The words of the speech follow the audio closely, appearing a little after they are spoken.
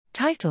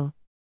Title: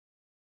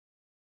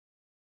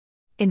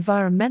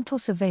 Environmental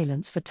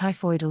surveillance for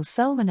typhoidal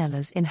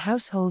salmonellas in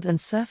household and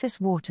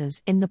surface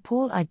waters in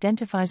Nepal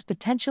identifies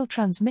potential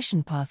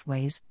transmission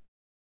pathways.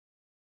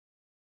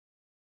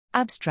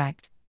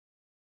 Abstract.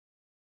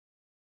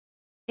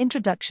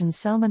 Introduction: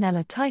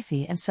 Salmonella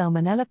typhi and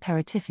Salmonella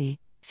perityphi,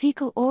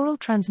 fecal-oral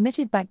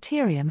transmitted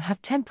bacterium,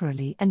 have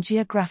temporally and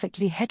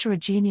geographically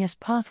heterogeneous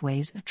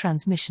pathways of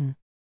transmission.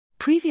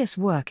 Previous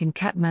work in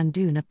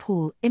Kathmandu,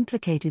 Nepal,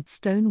 implicated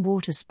stone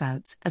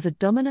waterspouts as a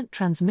dominant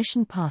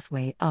transmission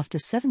pathway after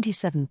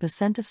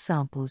 77% of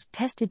samples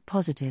tested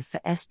positive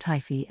for S.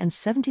 typhi and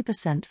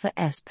 70% for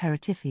S.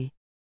 perityphi.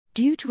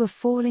 Due to a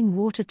falling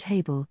water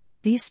table,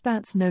 these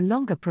spouts no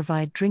longer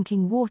provide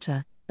drinking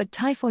water, but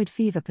typhoid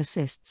fever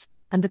persists,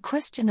 and the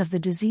question of the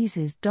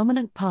disease's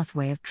dominant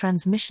pathway of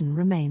transmission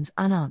remains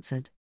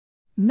unanswered.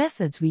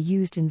 Methods: we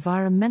used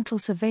environmental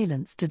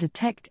surveillance to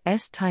detect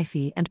S.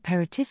 typhi and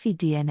perityphi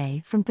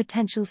DNA from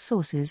potential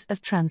sources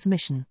of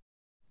transmission.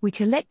 We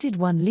collected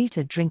 1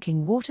 liter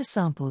drinking water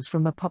samples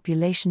from a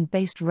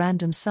population-based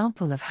random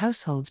sample of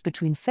households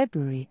between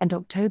February and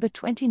October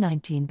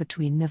 2019.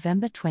 Between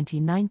November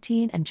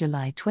 2019 and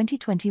July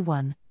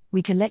 2021,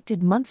 we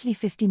collected monthly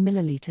 50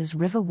 milliliters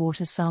river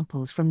water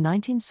samples from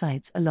 19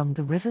 sites along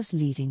the rivers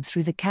leading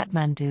through the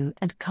Kathmandu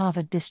and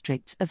Karva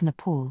districts of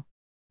Nepal.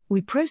 We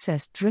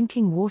processed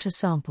drinking water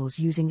samples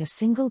using a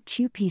single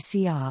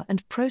qPCR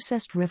and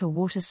processed river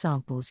water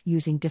samples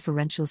using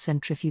differential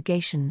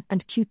centrifugation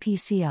and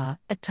qPCR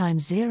at time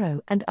 0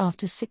 and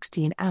after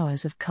 16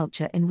 hours of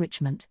culture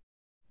enrichment.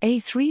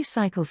 A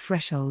 3-cycle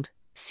threshold,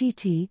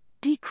 CT,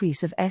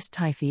 decrease of S.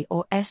 typhi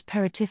or S.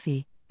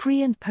 perityphi,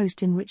 pre- and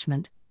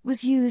post-enrichment,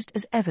 was used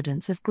as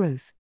evidence of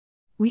growth.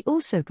 We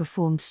also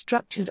performed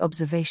structured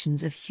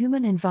observations of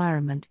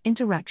human-environment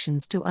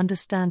interactions to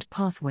understand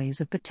pathways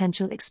of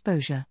potential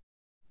exposure.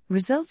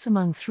 Results: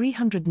 among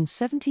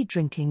 370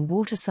 drinking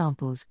water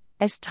samples,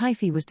 S.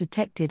 typhi was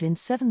detected in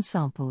 7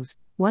 samples,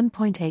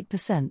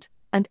 1.8%,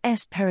 and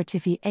S.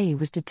 perityphi A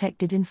was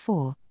detected in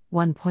 4,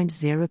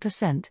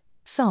 1.0%,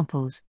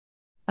 samples.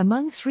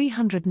 Among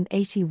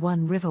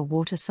 381 river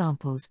water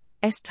samples,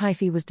 S.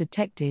 typhi was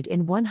detected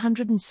in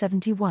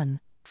 171,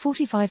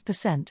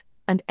 45%,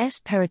 and S.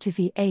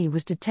 perityphi A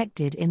was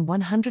detected in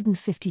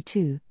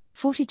 152,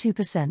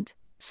 42%,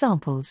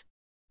 samples.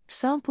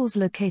 Samples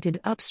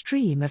located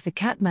upstream of the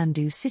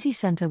Kathmandu city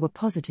centre were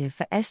positive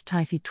for S.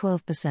 typhi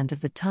 12% of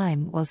the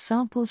time, while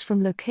samples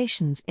from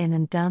locations in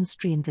and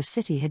downstream the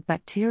city had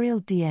bacterial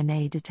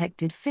DNA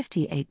detected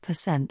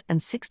 58% and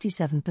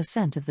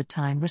 67% of the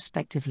time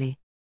respectively.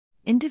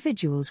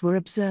 Individuals were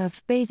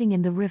observed bathing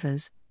in the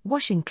rivers,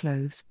 washing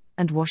clothes,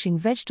 and washing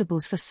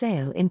vegetables for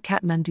sale in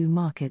Kathmandu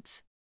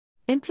markets.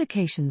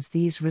 Implications: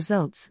 these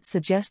results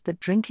suggest that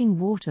drinking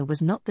water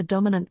was not the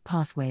dominant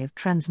pathway of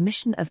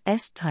transmission of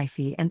S.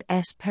 typhi and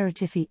S.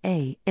 perityphi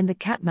A in the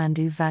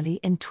Kathmandu Valley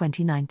in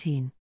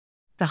 2019.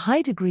 The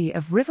high degree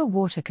of river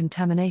water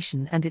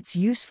contamination and its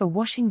use for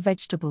washing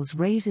vegetables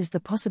raises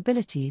the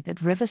possibility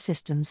that river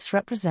systems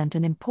represent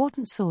an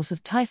important source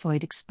of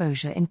typhoid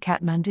exposure in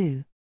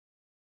Kathmandu.